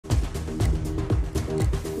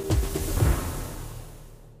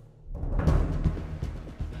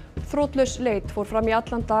Þrotlaus leit fór fram í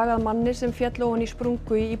allan dag að manni sem féll ofan í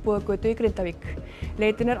sprungu í íbúðagötu í Grindavík.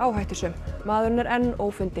 Leitin áhættusöm. Maðurinn enn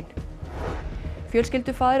ófundinn.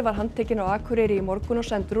 Fjölskyldufaðir var handtekinn á Akureyri í morgun og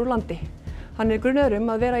sendur úr landi. Hann grunaður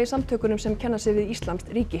að vera í samtökunum sem kenna sig við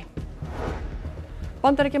íslamskt ríki.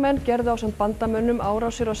 Bandaríkjamenn gerðu ásamt bandamönnum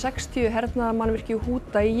árásir á 60 hernaðarmannvirki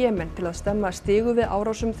Húta í Jemen til að stemma stigu við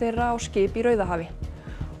árásum þeirra á skip í Rauðahafi.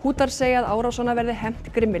 Hútar segja að árásana verði hefnt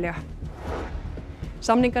grimmilega.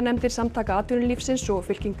 Samninganefndir Samtaka atvinnulífsins og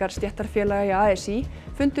fylkingar stéttarfélaga í ASÍ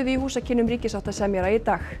funduðu í húsakynnum ríkissáttasemjara í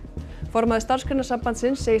dag. Formaður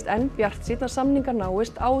Starfsgreinasambandsins segist enn bjartsýnn að samningar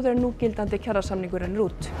náist áður en núgildandi kjarasamningur rennur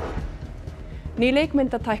út. Ný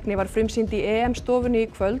leikmyndatækni var frumsýnd í EM stofunni í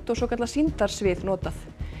kvöld og svokallað sýndarsvið notað.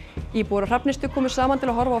 Íbúar á Hrafnistu komu saman til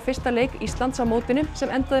að horfa á fyrsta leik Íslands á mótinu sem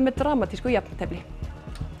endaði með dramatísku jafntefli.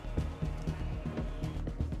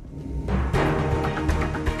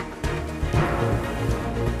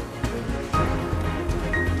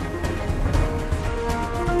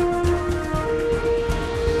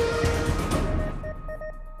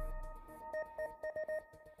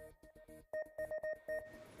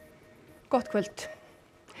 Gott kvöld.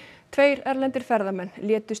 Tveir erlendir ferðamenn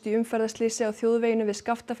létust í umferðarslysi á þjóðveginu við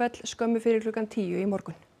Skaftafell skömmu fyrir klukkan 10 í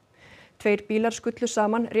morgun. Tveir bílar skullu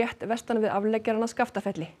saman rétt vestan við afleggjarann að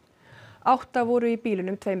Skaftafelli. 8 voru í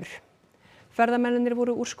bílunum tveimur. Ferðamennirnir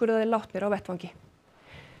voru úrskurðaðir látnir á vettvangi.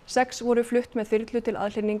 6 voru flutt með þyrlu til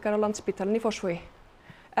aðhlynningar á Landspítalann í Fossvogi.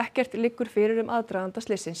 Ekkert liggur fyrir aðdraganda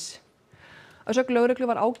slysins. Að sögn lögreglu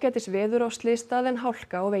var ágætis veður á slysstað en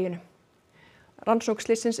hálka á veginum. Rannsókn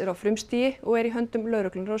slysins á frumstigi og í höndum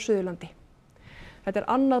lögreglunnar á Suðurlandi. Þetta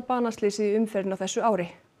annað banaslysið í umferðinni á þessu ári.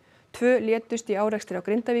 2 létust í árekstri á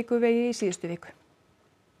Grindavíkurvegi í síðustu viku.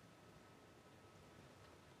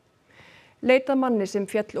 Leit að manni sem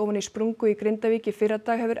féll ofan í sprungu í Grindavík í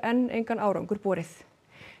fyrradag hefur enn engan árangur borið.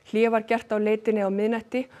 Hlé var gert á leitinni á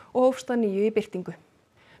miðnætti og hófst að nýju í birtingu.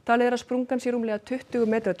 Talið að sprungan sé rúmlega 20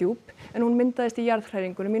 metra djúp en hún myndaðist í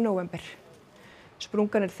jarðhræringunum í nóvember.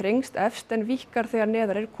 Sprungan þrengst efst en víkkar þegar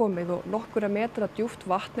neðar komið og nokkura metra djúpt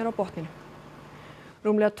vatn á botninu.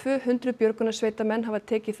 Rúmlega 200 björgunarsveitamenn hafa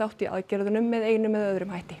tekið þátt í aðgerðunum með einum eða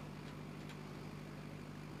öðrum hætti.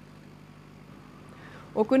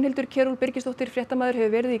 Og Gunnhildur Kjerúl Birgisdóttir fréttamaður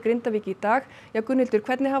hefur verið í Grindavík í dag. Já, Gunnhildur,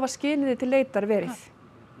 hvernig hafa skilyrði til leitar verið?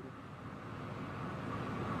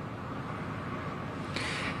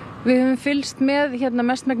 Við höfum fylgst með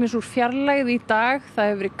mestmegnis úr fjarlægð í dag. Það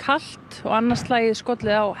hefur verið kalt og annars slagið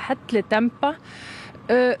skollið á hellidemba.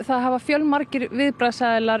 Það hafa fjölmargir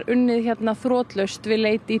viðbragðsaðilar unnið þrotlaust við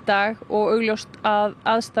leit í dag og augljóst að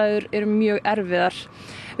aðstæður eru mjög erfiðar.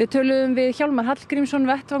 Við töluðum við Hjálmar Hallgrímsson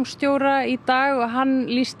vettvangsstjóra í dag og hann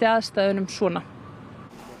lýsti aðstæðunum svona.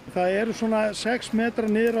 Það eru svona 6 metra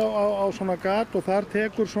niður á svona gat og þar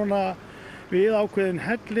tekur svona við ákveðin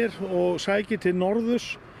hellir og sækir til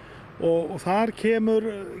norðurs. Og þar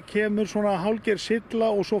kemur svona hálfgerð sylla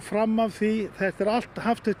og svo fram af því, þetta allt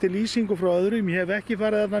haft eftir lýsingu frá öðrum, ég hef ekki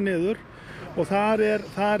farið þarna niður og þar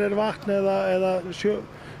er vatn eða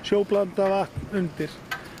sjóblanda vatn undir.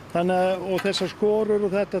 Og þessar skorur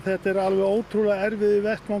og þetta er alveg ótrúlega erfiði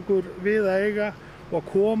vettvangur við að eiga og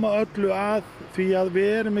koma öllu að því að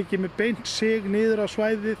við erum ekki með beint sig niður á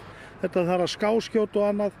svæðið, þetta þarf að skáskjóta og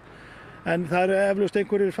annað. En það eru eflaust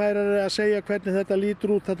einhverjir færari að segja hvernig þetta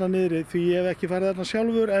lítur út þarna niðri því ég hef ekki farið þarna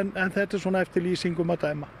sjálfur en þetta er svona eftir lýsingum að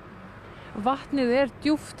dæma. Vatnið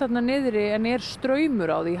djúpt þarna niðri en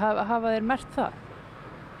straumur á því, hafa þeir merkt það?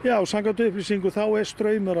 Já, samkvæmt upplýsingu þá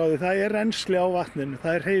straumur á því, það rennsli á vatninu,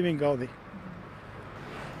 það hreyfing á því.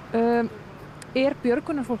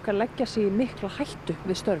 Björgunarfólk að leggja sig í mikla hættu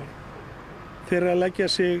við störfin? Þeir að leggja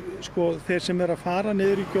sig, þeir sem að fara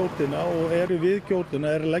niður í gjótuna og eru við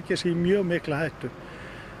gjótuna að leggja sig í mjög mikla hættu.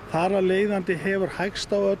 Þar að leiðandi hefur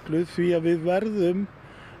hægst á öllu því að við verðum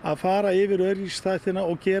að fara yfir öryggisþættina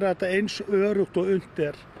og gera þetta eins öruggt og unnt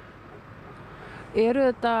er. Eru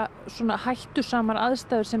þetta svona hættusamar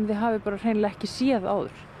aðstæður sem þið hafi bara hreinlega ekki séð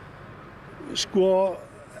áður?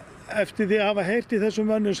 Eftir því að hafa heyrt í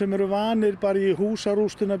þessum mönnum sem eru vanir bara í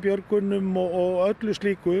húsarústunarbjörgunum og öllu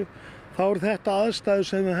slíku, þá er þetta aðstæður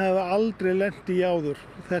sem við hefum aldrei lent í áður.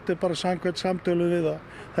 Þetta er bara samkvæmt samtölu við það.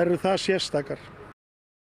 Það eru það sérstakar.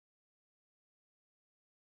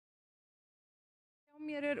 Hjá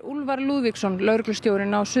mér Úlfar Lúðvíksson,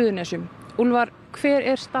 lögreglustjórinn á Suðurnesjum. Úlfar,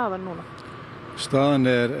 hver er staðan núna?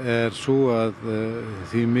 Staðan er svo að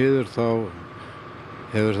því miður þá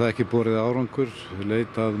hefur það ekki borið árangur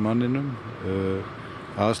leitað manninum.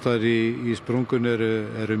 Aðstæður í sprungun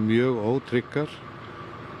eru mjög ótryggar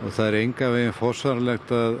og það er engan veginn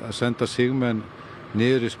forsvaranlegt að senda sigmenn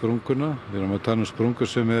niður í sprunguna. Við erum að tala sprungu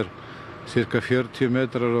sem cirka 40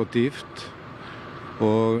 metrar á dýpt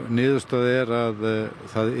og niðurstaða að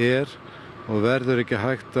það og verður ekki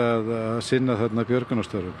hægt að sinna þarna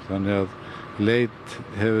björgunarstörfum. Þannig að leit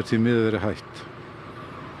hefur því miður verið hætt.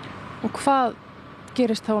 Og hvað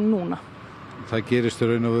gerist þá núna? Það gerist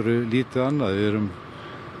raun og veru lítið annað. Við erum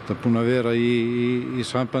búin að vera í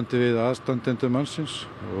sambandi við aðstandendur mannsins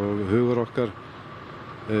og hugur okkar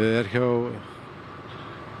hjá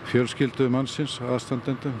fjölskyldu mannsins,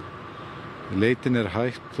 aðstandendum. Leitin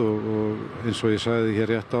hætt og eins og ég sagði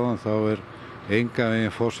hér rétt áðan þá engan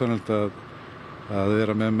veginn forsvaranlegt að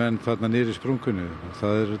vera með menn þarna niður í sprungunni.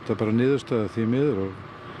 Það þetta bara niðurstaða því miður og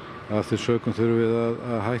af því sökum þurfum við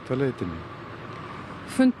að hætta leitinni.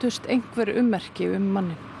 Fundust einhver ummerki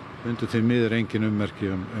mannin? Fundu því miður engin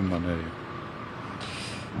ummerki mannin.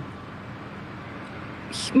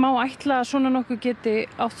 Má ætla að svona nokkuð geti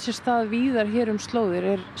átt sér stað víðar hér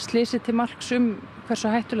slóðir? Slysið til marks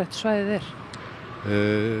hversu hættulegt svæðið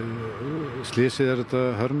Slysið þetta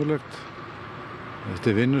hörmulegt.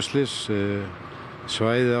 Þetta vinnuslys.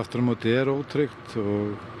 Svæðið aftur á móti ótryggt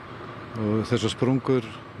og þessar sprungur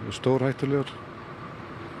stórhættulegar.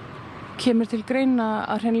 Kemur til greina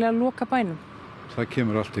að hreinlega loka bænum? Það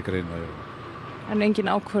kemur allt til greina, já. En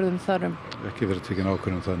engin ákvörðun þar Ekki verið tekin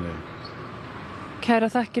ákvörðun þannig.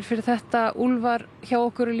 Kæra þakkir fyrir þetta. Úlfar, hjá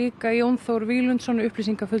okkur líka Jón Þór Víglundsson,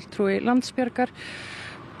 upplýsingafulltrúi Landsbjargar.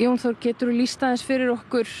 Jón Þór, geturðu lýst aðeins fyrir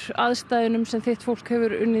okkur aðstæðunum sem þitt fólk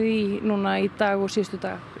hefur unnið í núna í dag og síðustu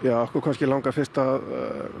daga? Já, okkur kannski langar fyrst að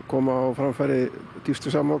koma á framfæri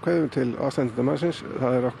dýpstu samúðarkveðjum til aðstandenda mannsins.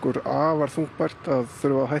 Það okkur afar þungbært að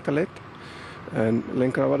þurfa að hætta leit, en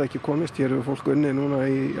lengra var ekki komist. Hér hefur fólk unnið núna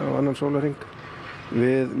á annan sólarhring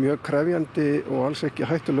við mjög krefjandi og alls ekki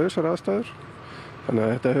hættulausar aðstæður. Þannig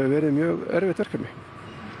að þetta hefur verið mjög erfitt verkefni.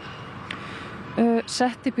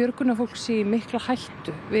 Setti björgunarfólks í mikla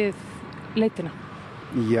hættu við leitina?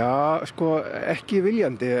 Já, ekki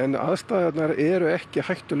viljandi, en aðstæðurnar ekki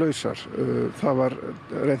hættulausar. Það var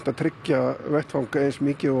reynt að tryggja vettvang eins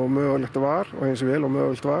mikið og mögulegt var og eins vel og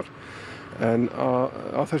mögulegt var, en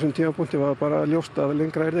á þessum tímapunkti var bara ljóst að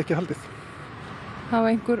lengra ekki haldið. Hafa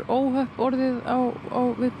einhver óhöpp orðið á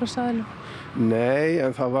viðbragðsaðilum? Nei,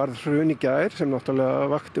 en það var hrun í gær sem náttúrulega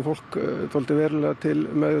vakti fólk dálítið verulega til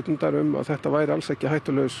meðvitundar að þetta væri alls ekki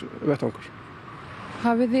hættulaus vettvangur.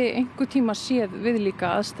 Hafið þið einhver tíma séð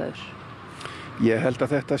viðlíka aðstæður? Ég held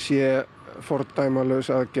að þetta sé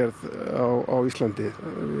fordæmalaus aðgerð á Íslandi.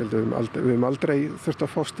 Við höfum aldrei þurft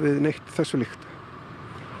að fást við neitt þessu líkt.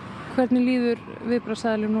 Hvernig líður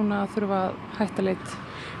viðbragðsaðilum núna að þurfa að hætta leit?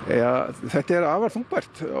 Já, þetta afar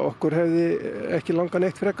þungbært. Okkur hefði ekki langað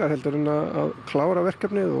neitt frekar heldur en að klára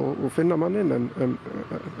verkefnið og finna mannin, en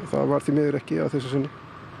það var því miður ekki að þessu sinni.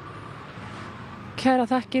 Kæra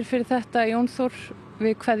þakkir fyrir þetta, Jón Þór.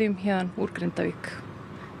 Við kveðjum héðan úr Grindavík.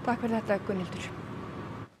 Takk fyrir þetta, Gunnhildur.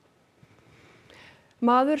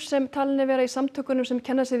 Maður sem talinn vera í samtökunum sem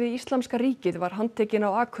kenna sig við Íslamska ríkið var handtekinn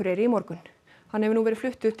á Akureyri í morgun. Hann hefur nú verið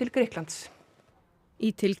fluttur til Grikklands. Í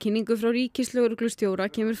tilkynningu frá ríkislögreglustjóra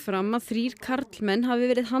kemur fram að 3 karlmenn hafi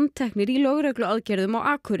verið handteknir í lögregluaðgerðum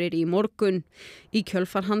á Akureyri í morgun. Í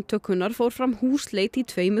kjölfar handtökunnar fór fram húsleit í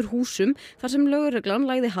 2 húsum þar sem lögreglan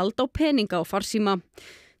lagði hald á peninga og farsíma.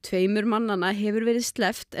 2 mannanna hefur verið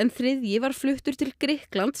sleppt en 3. var fluttur til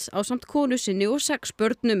Grikklands ásamt konu sinni og 6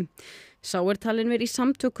 börnum. Sá talinn vera í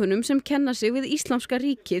samtökunum sem kenna sig við Íslamska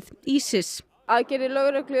ríkið ISIS. Aðgerðir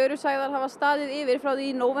lögreglu eru sagðar hafa staðið yfir frá því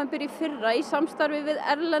í nóvember í fyrra í samstarfi við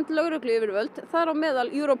erlend lögregluyfirvöld, þar á meðal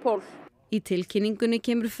Europol. Í tilkynningunni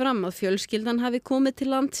kemur fram að fjölskyldan hafi komið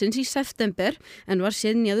til landsins í september en var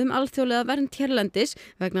synjað alþjóðlega vernd hérlendis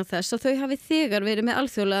vegna þess að þau hafi þegar verið með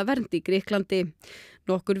alþjóðlega vernd í Grikklandi.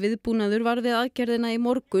 Nokkur viðbúnaður var við aðgerðina í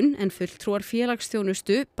morgun en fulltrúar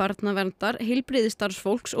félagsþjónustu, barnaverndar,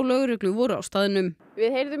 heilbrigðisstarfsfólks og lögreglu voru á staðnum.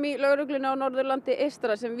 Við heyrðum í lögregluna á Norðurlandi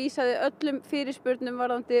eystra sem vísaði öllum fyrirspurnum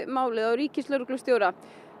varðandi málið á ríkislögreglustjóra.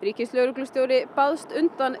 Ríkislögreglustjóri baðst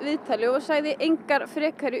undan viðtali og sagði engar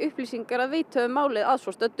frekari upplýsingar að veita málið að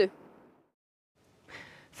svo stöddu.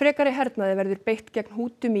 Frekari hernaði verður beitt gegn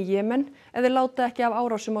Hútum í Jemen ef þeir láta ekki af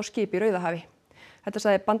árásum á skip í Rauðahafi. Þetta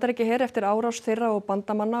sagði Bandaríkjaher eftir árás þeirra og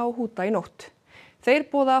bandamanna á Húta í nótt. Þeir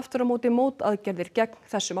boða aftur á móti mótaðgerðir gegn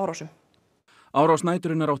þessum árásum. Árás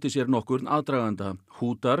næturinnar átti sér nokkurn aðdraganda.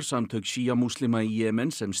 Hútar, samtök Shía-múslima í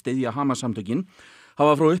Jemen sem styðja Hamas-samtökin,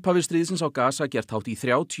 hafa frá upphafi stríðsins á Gaza gert hátt í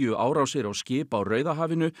 30 árásir á skip á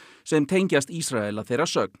Rauðahafinu sem tengjast Ísrael að þeirra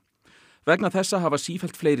sögn. Vegna þessa hafa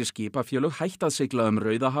sífellt fleiri skipafélög hætt að sigla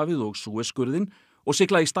Rauðahafið og Súesskurðinn og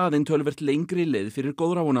sigla í staðinn töluvert lengri leið fyrir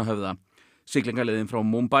Góðrávonahöfða. Siglingaleiðin frá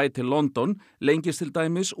Mumbai til London lengist til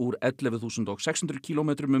dæmis úr 11.600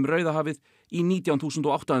 kílómetrum Rauðahafið í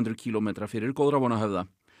 19.800 kílómetra fyrir Góðrávonahöfða.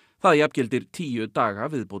 Það jafngildir 10 daga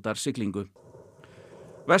viðbótar siglingu.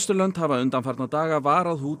 Vesturlönd hafa undanfarna daga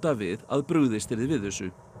varað Húta við að brugðist yrði við þessu.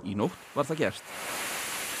 Í nótt var það gert.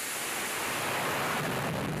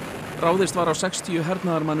 Ráðist var á 60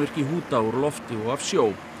 hernaðarmannvirki Húta úr lofti og af sjó.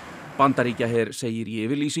 Bandaríkjaher segir í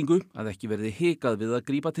yfirlýsingu að ekki verði hikað við að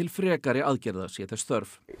grípa til frekari aðgerða sé þess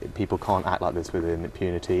þörf. People can't act like this with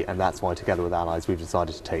impunity, and that's why together with allies we've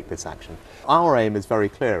decided to take this action. Our aim is very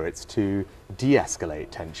clear, it's to de-escalate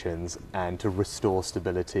tensions and to restore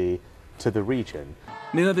stability to the region.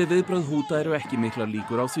 Miðað við viðbrögð Húta eru ekki miklar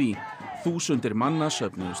líkur á því. Þúsundir manna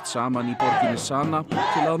söfnuðust saman í borginni Sana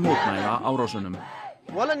til að mótmæla árásunum.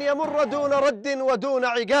 ولن يمر دون رد ودون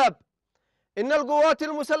عقاب. إن القوات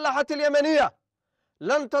المسلحة اليمنية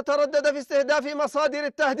لن تتردد في استهداف مصادر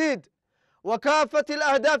التهديد وكافة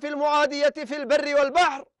الأهداف المعادية في البر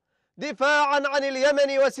والبحر دفاعا عن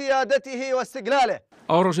اليمن وسيادته واستقلاله.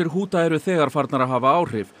 Árásir Húta eru þegar farnar að hafa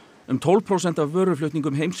áhrif. 12% af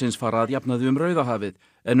vöruflutningum heimsins fara að jafnaði Rauðahafið,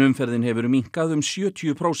 en umferðin hefur minnkað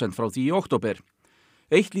 70% frá því í október.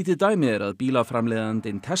 Eitt lítið dæmi að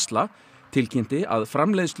bílaframleiðandinn Tesla tilkynnti að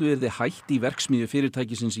framleiðslu yrði hætt í verksmiðju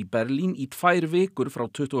fyrirtækisins í Berlín í 2 vikur frá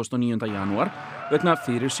 29. janúar vegna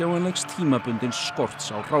fyrirsjáanlegs tímabundins skorts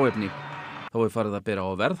á hráefni. Þá er farið að bera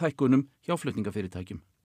á verðhækkunum hjá flutningafyrirtækjum.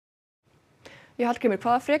 Hallgrímur,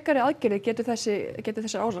 hvaða frekari aðgerðir getur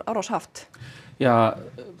þessi árás haft? Já,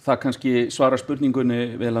 það kannski svara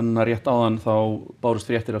spurningunni vel hann rétt áðan, þá bárust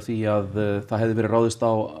fréttir af því að það hefði verið ráðist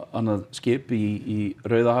á annað skip í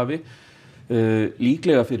Rauðahafi.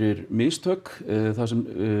 Líklega fyrir mistök, þar sem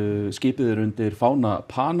skipið undir fána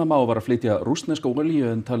Panama og var að flytja rússneska olíu,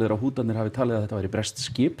 en talið að Hútarnir hafi talið að þetta væri breskt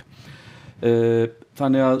skip.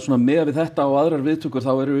 Þannig að svona með við þetta og aðrar viðtökur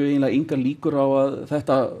þá eru eiginlega engar líkur á að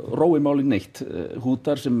þetta rói máli neitt.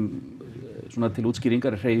 Hútar sem svona til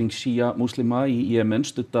útskýringar er hreyfing Shía múslima í Jemen,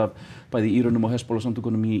 studd af bæði Írönum og Hezbollah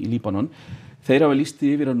samtökunum í Líbanon. Þeir hafa lýst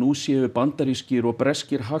yfir að nú séu bandarískir og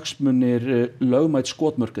breskir hagsmunir lögmæt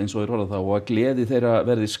skotmörk eins og þeir orða það, og að gleði þeirra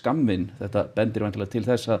verði skammvinn. Þetta bendir væntanlega til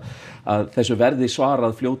þess að þessu verði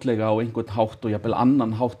svarað fljótlega á einhvern hátt og jafnvel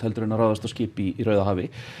annan hátt heldur en að ráðast á skip í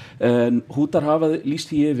Rauðahafi. En Hútar hafa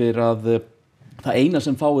lýst því yfir að það eina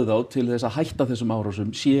sem fáið þá til þess að hætta þessum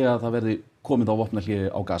árásum sé að það verði komið á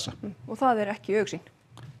vopnahléi á Gaza. Og það er ekki augsýn?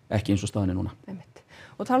 Ekki eins og staðan er núna.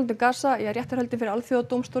 Og talandi Gaza, réttarhöldin fyrir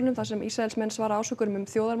alþjóðadómstólnum þar sem Ísraelsmenn svara ásökunum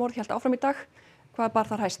þjóðarmorð hélt áfram í dag. Hvað bar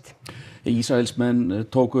þar hæst? Ísraelsmenn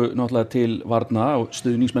tóku náttúrulega til varna og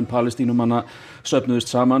stuðningsmenn Palestínumanna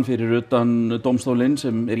söfnuðust saman fyrir utan dómstólinn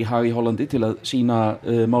sem er í Haag í Hollandi til að sýna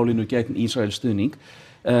málinu gegn Ísraels stuðning.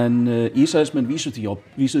 En Ísraelsmenn vísuðu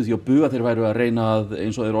því á bug að þeir væru að reyna að,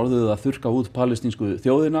 eins og þeir orðuðu, að þurrka út palestínsku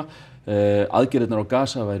þjóðina. Aðgerðirnar á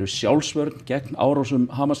Gaza væru sjálfsvörn gegn árásum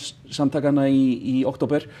Hamas samtakana í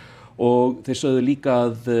október, og þeir sögðu líka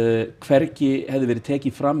að hvergi hefði verið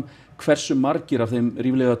tekið fram hversu margir af þeim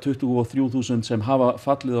ríflega 23.000 sem hafa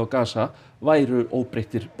fallið á Gaza væru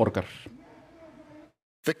óbreyttir borgarar.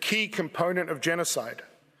 The key component of genocide,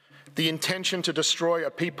 the intention to destroy a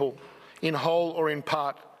people in whole or in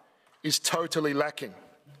part, is totally lacking.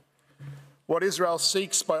 What Israel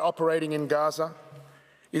seeks by operating in Gaza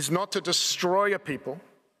is not to destroy a people,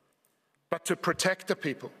 but to protect a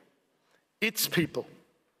people, its people,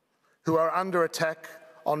 who are under attack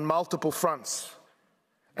on multiple fronts,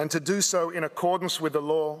 and to do so in accordance with the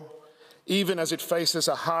law, even as it faces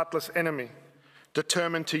a heartless enemy,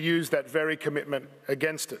 determined to use that very commitment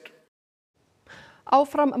against it.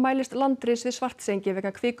 Áfram mælist landris við Svartsengi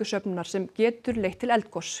vegna kvikusöfnunar sem getur leitt til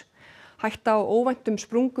eldgoss. Hætta á óvæntum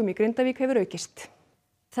sprungum í Grindavík hefur aukist.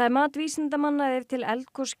 Það er mat vísindamanna að ef til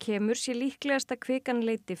eldgoss kemur sé líklegast að kvikan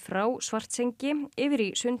leiti frá Svartsengi yfir í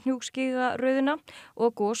Sundhnúksgígaröðina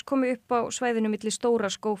og gos komi upp á svæðinu milli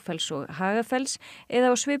Stóra Skógfells og Hagafells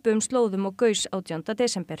eða á svipuðum slóðum og gaus 18.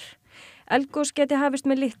 desember. Eldgos geti hafist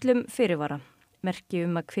með litlum fyrirvara. Merki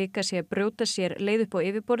að kvika sé að brjóta sér leið upp á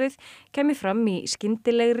yfirborðið kemur fram í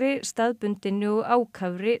skyndilegri, staðbundinni og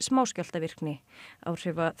ákafri smáskjálftavirkni.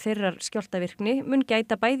 Áhrifa þeirrar skjálftavirkni mun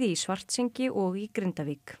gæta bæði í Svartsengi og í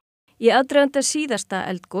Grindavík. Í aðdraganda síðasta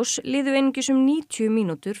eldgos liðu einungis 90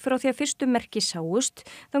 mínútur frá því að fyrstu merki sáust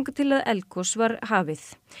þangað til að eldgos var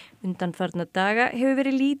hafið. Undanfarna daga hefur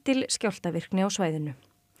verið lítil skjálftavirkni á svæðinu.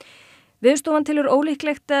 Veðurstofan telur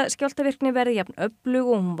ólíklegt að skjálftavirkni verði jafn öflug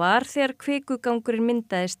og hún var þegar kvikugangurinn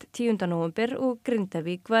myndaðist 10. nóvember og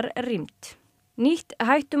Grindavík var rýmt. Nýtt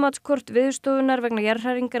hættumatskort Veðurstofunnar vegna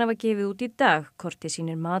jarðhræringana var gefið út í dag. Kortið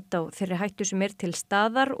sýnir mat á þeirri hættu sem til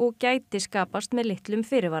staðar og gæti skapast með litlum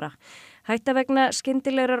fyrirvara. Hætta vegna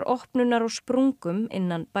skyndilegrar opnunar og sprungum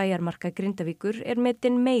innan bæjarmarka Grindavíkur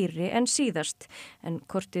metin meiri en síðast, en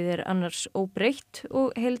kortið annars óbreytt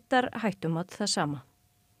og heildar hættumat það sama.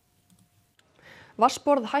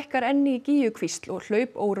 Vatnsborð hækkar enn í Gígjukvísl og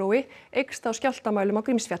hlaupórói eykst á skjálftamælum á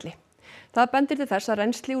Grímsfjalli. Það bendir til þess að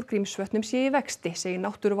rennsli úr Grímsvötnum sé í vexti, segir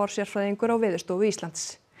náttúruvárssérfræðingur á Veðurstofu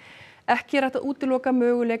Íslands. Ekki hægt að útiloka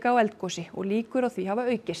möguleika á eldgosi og líkur á því hafa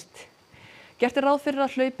aukist. Gert ráð fyrir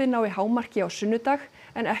að hlaupið nái hámarki á sunnudag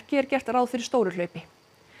en ekki gert ráð fyrir stóru hlaupi.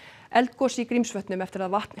 Eldgosi í Grímsvötnum eftir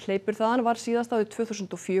að vatn hleypur þaðan var síðast árið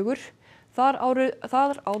 2004, þar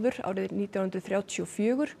áður árið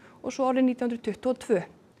 1934 og svo árið 1922.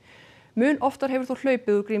 Mun oftar hefur þó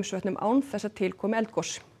hlaupið úr Grímsvötnum án þess að til komi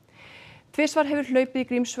eldgos. Tvisvar hefur hlaupið í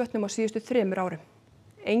Grímsvötnum á síðustu 3 árum.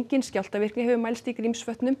 Engin skjálftavirkni hefur mælst í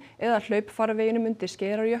Grímsvötnum eða hlaupfarveginum undir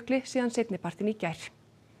Skeiðarárjökli síðan seinnipartinn í gær.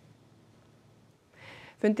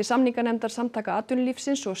 Fundi samninganefndar Samtaka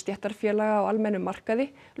atvinnulífsins og stéttarfélaga á almennum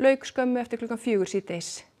markaði lauk skömmu eftir klukkan 4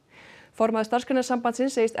 síðdegis. Formaður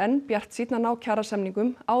Starfsgreinasambandsins segist enn bjartsýnn að ná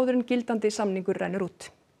kjarasamningum áður en gildandi samningur rennur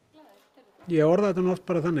út. Ég orða þetta oft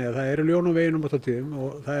bara þannig að það eru ljón á veginum á tíðum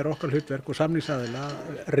og það okkar hlutverk og samningsaðila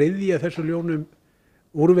að ryðja þessu ljónum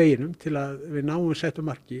úr veginum til að við náum settu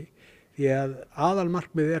marki því að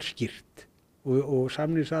aðalmarkmið skýrt og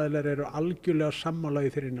samningsaðilar eru algjörlega sammála í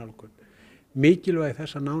þeirri nálgun. Mikilvægi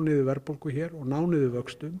þess að ná niður verðbólgu hér og ná niður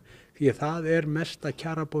vöxtum því að það mesta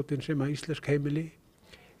kjarabótin sem að íslensk heimili,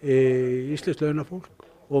 íslenskt launafólk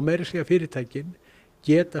og meira segja fyrirtækin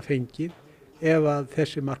geta fengið ef að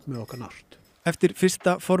þessi markmið okkar nást. Eftir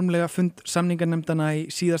fyrsta formlega fund samninganefndana í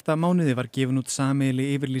síðasta mánuði var gefin út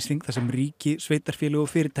sameiginleg yfirlýsing þar sem ríki, sveitarfélög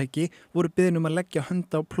og fyrirtæki voru beðin að leggja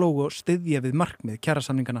hönd á plóg og styðja við markmið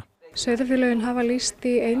kjarasamningana. Sveitarfélögin hafa lýst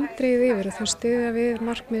í eindregið yfir að þau styðja við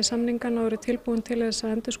markmið samningana og eru tilbúin til þess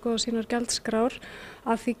að endurskoða sínar gjaldskrár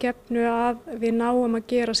að því gefnu að við náum að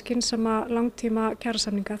gera skynsama langtíma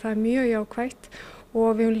kjarasamninga. Það mjög jákvætt.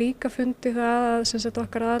 Og við höfum líka fundið það að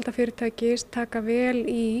okkar aðildarfyrirtæki taka vel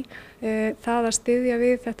í það að styðja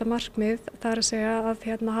við þetta markmið, það að segja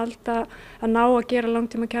að ná að gera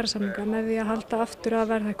langtíma kjarasamninga með því að halda aftur af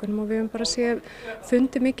verðhækkunum og við höfum bara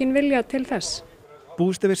fundið mikinn vilja til þess.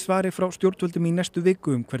 Búist yfir svari frá stjórnvöldum í næstu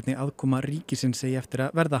viku hvernig aðkoma ríkisins eigi eftir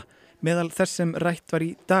að verða. Meðal þess sem rætt var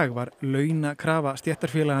í dag var launakrafa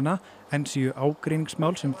stéttarfélagana, en séu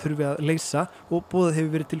ágreiningsmál sem þurfi að leysa og boðað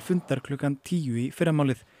hefur verið til fundar klukkan 10 í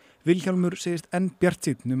fyrramálið. Vilhjálmur segist enn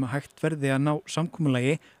bjartsýnn að hægt verði að ná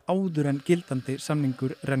samkomulagi áður en gildandi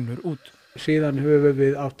samningur rennur út. Síðan höfum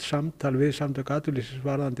við átt samtal við Samtök atvinnulífsins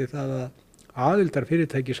varðandi það að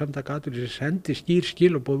aðildarfyrirtæki Samtök atvinnulífsins sendi skýr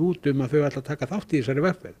skilaboð út að þau ætla að taka þátt í þessari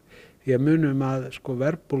vegferð. Því að munum að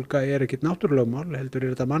verðbólga ekkert náttúrulögmál, heldur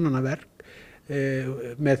þetta mannanna verk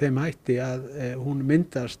með þeim hætti að hún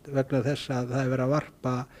myndast vegna þess að það verið að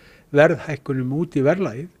varpa verðhækkunum út í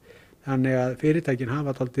verðlagið. Þannig að fyrirtækin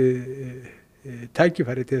hafa dálítið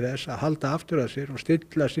tækifæri til þess að halda aftur að sér og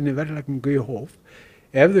stilla sinni verðlækningu í hóf.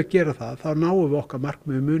 Ef þau gera það, þá náum við okkar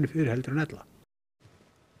markmiðum muni fyrir heldur en ella.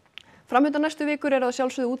 Framöndan næstu vikur að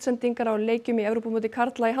sjálfsögðu útsendingar á leikjum í Evrópumóti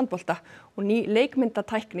karla í handbolta og ný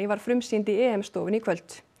leikmyndatækni var frumsýnd í EM-stofunni í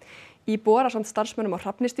kvöld. Íbúar ásamt starfsmönnum á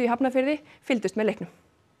Hrafnistu í Hafnarfirði fylgdust með leiknum.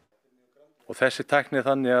 Og þessi tækni er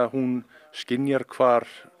þannig að hún skynjar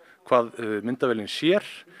hvað myndavélin sér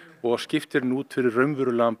og skiptir hún út fyrir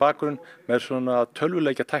raunverulegan bakgrunn með svona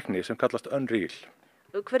tölvuleikja tækni sem kallast Unreal.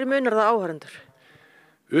 Hverju munar það áhorfendur?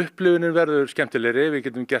 Upplifunin verður skemmtilegri, við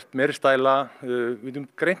getum gert meiri stæla, við getum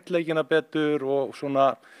greint leikina betur og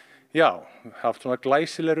haft svona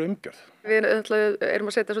glæsilegri umgjörð. Við erum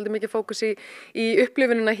að setja svolítið mikið fókus í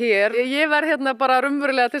upplifunina hér. Ég verð bara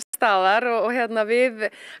raunverulega til staðar og við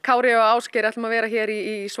Kári og Ásgeir ætlum að vera hér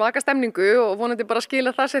í svaka stemningu og vonandi bara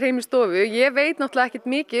skila það sér heim í stofu. Ég veit náttúrulega ekkert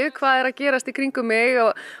mikið hvað að gerast í kringum mig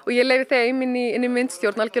og ég leyfi þeim inn í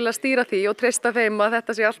myndstjórn algjörlega að stýra því og treysta þeim að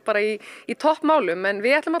þetta sé allt bara í toppmálum. En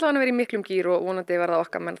við ætlum allavega að vera í miklum gír og vonandi verða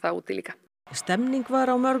okkar menn það úti líka. Stemning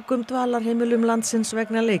var á mörgum dvalarheimilum landsins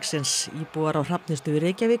vegna leiksins. Íbúar á Hrafnistu í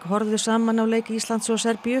Reykjavík horfðu saman á leik Íslands og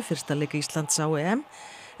Serbíu, fyrsta leik Íslands á EM,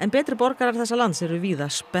 en betri borgarar þessa lands eru víða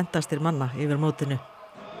spenntastir manna yfir mótinu.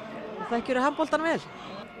 Þekkjurðu handboltan vel?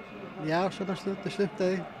 Já, svona stumt að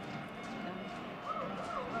því.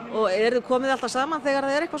 Og þið komið alltaf saman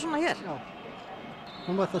þegar það eitthvað svona hér? Já,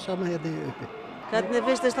 komum alltaf saman hérna uppi. Hvernig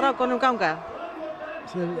finnst þið strákunum ganga?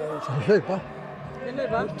 Þeir hlaupa.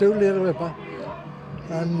 Duglegir að hlaupa.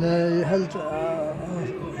 En ég held að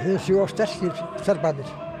þeir séu sterkir serbarnir.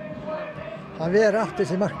 Hann verður allt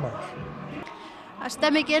þessi markmaður.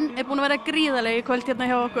 Stemmingin er búin að vera gríðarleg í kvöld hérna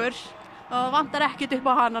hjá okkur og vantar ekkert upp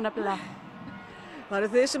á hana nefnilega. Það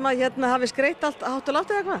eru þið sem að hafi skreytt allt hátt og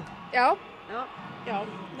látt eða hvað? Já,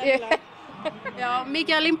 nefnilega. Já,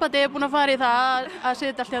 mikið af limbandi er búin að fara í það að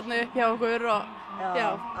setja allt hérna upp hjá okkur og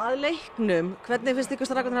Að leiknum, hvernig finnst ykkur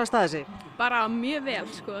strákarnir hafa staðið sig? bara mjög vel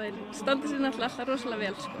sko, þeir standa sér náttúrulega alltaf rosalega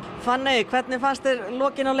vel sko. Fanney, hvernig fannst þér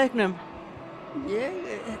lokin á leiknum?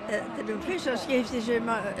 Þetta er fyrsta skipti sem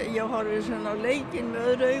ég horfði svona á leikinn með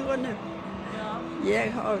öðru augunum.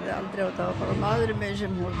 Ég horfði aldrei á þetta, það var bara maðurinn minn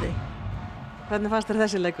sem horfði. Hvernig fannst þér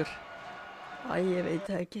þessi leikur? Ég veit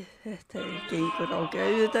það ekki, þetta gengur ágætt.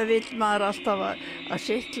 Auðvitað vill maður alltaf að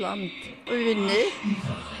sitt land vinni.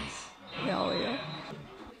 Já.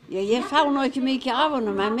 Ég sá nú ekki mikið af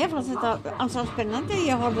honum, en mér fannst þetta ansað spennandi,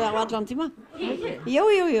 ég horfði á allan tíma. Jú.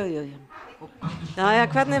 Jæja,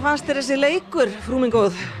 hvernig fannst þér þessi leikur, frú mín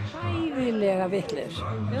góð? Ævilega vitlaus.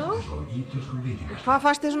 Hvað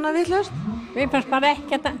fannst þér svona vitlaust? Mér fannst bara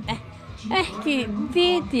ekki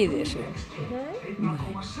vit í þessu.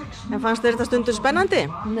 En fannst þér þetta stundum spennandi?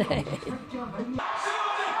 Nei.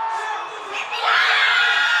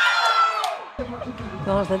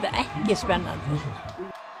 Það fannst þetta ekki spennandi.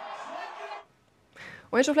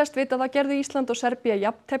 Og eins og flest vita það gerðu Ísland og Serbía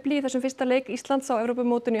jafntefli í þessum fyrsta leik Íslands á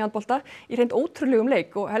Evrópumótinu í handbolta í hreint ótrúlegum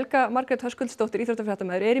leik og Helga Margrét Höskuldsdóttir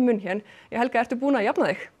íþróttafréttamaður er í munn hér. Helga, ertu búin að jafna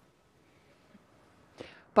þig?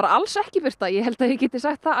 Bara alls ekki, Birta. Ég held að ég geti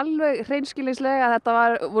sagt það alveg hreinskilnislega að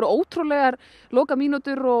þetta voru ótrúlegar loka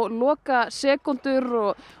mínútur og loka sekundur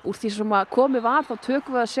og úr því sem að komið var þá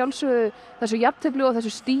tökum við að sjálfsögðu þessu jafntefli og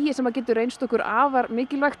þessu stíi sem að getur reynst okkur afar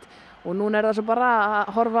mikilvægt og núna er það svo bara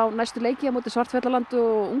að horfa á næstu leiki á móti Svartfjallaland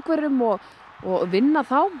og Ungverjum og vinna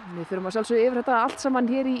þá. Við þurfum að sjálfsögðu yfir þetta allt saman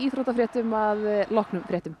hér í íþróttafréttum að loknum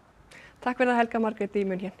fréttum. Takk fyrir það, Helga Margrét í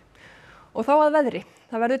munn hér. Og þá að veðri.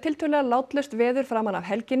 Það verður tiltölulega látlaust veður framan af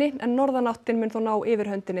helginni en norðanáttin mun þó ná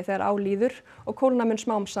yfirhöndinni þegar á líður og kólna mun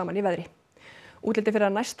smám saman í veðri. Útliti fyrir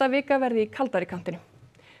að næsta vika verði í kaldari kantinu.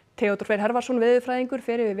 Theodór Freyr Hervarsson veðurfræðingur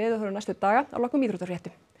fer yfir veðurhorfur næstu daga á loknum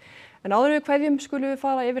íþróttafréttum. En áður en við kveðjum skulum við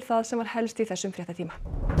fara yfir það sem var helst í þessum fréttatíma.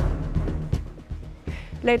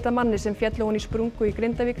 Leit að manni sem féll ofan í sprungu í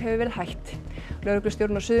Grindavík hefur verið hætt.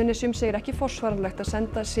 Lögreglustjórinn á Suðurnesjum segir ekki forsvaranlegt að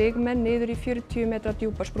senda sigmenn niður í 40 metra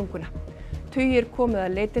djúpa sprunguna. Tugir komið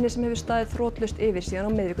að leitinni sem hefur staðið þrotlaust yfir síðan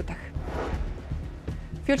á miðvikudag.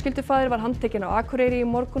 Fjölskyldufaðir var handtekinn á Akureyri í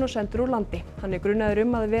morgun og sendur úr landi. Hann er grunaður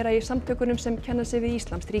að vera í samtökunum sem kenna sig við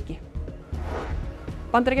Íslamskt ríki.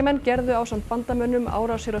 Bandaríkjamenn gerðu ásamt bandamönnum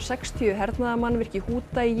árásir á 60 hernaðarmannvirki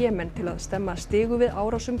Húta í Jemen til að stemma stigu við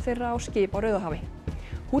árásum þeirra á skip á Rauðahafi.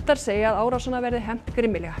 Hútar segja að árásana verði hefnt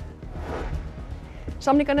grimmilega.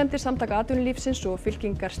 Samninganefndir Samtaka atvinnulífsins og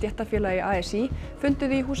fylkingar stéttarfélagi ASÍ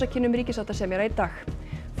funduðu í húsakynnum ríkissáttasemjara í dag.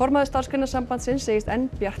 Formaður Starfsgreinasambandsins segist enn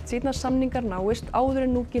bjartsýnn að samningar náist áður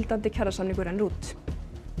en núgildandi kjarasamningur rennur út.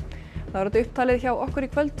 Það var þetta upptalið hjá okkur í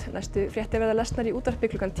kvöld. Næstu fréttir verða lesnar í útvarpi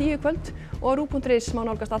klukkan 10 í kvöld og á rúv.is má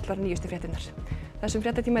nálgast allar nýjustu fréttirnar. Þessum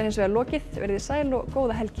fréttatíma er hins vegar lokið. Verið sæl og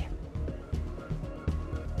góða helgi.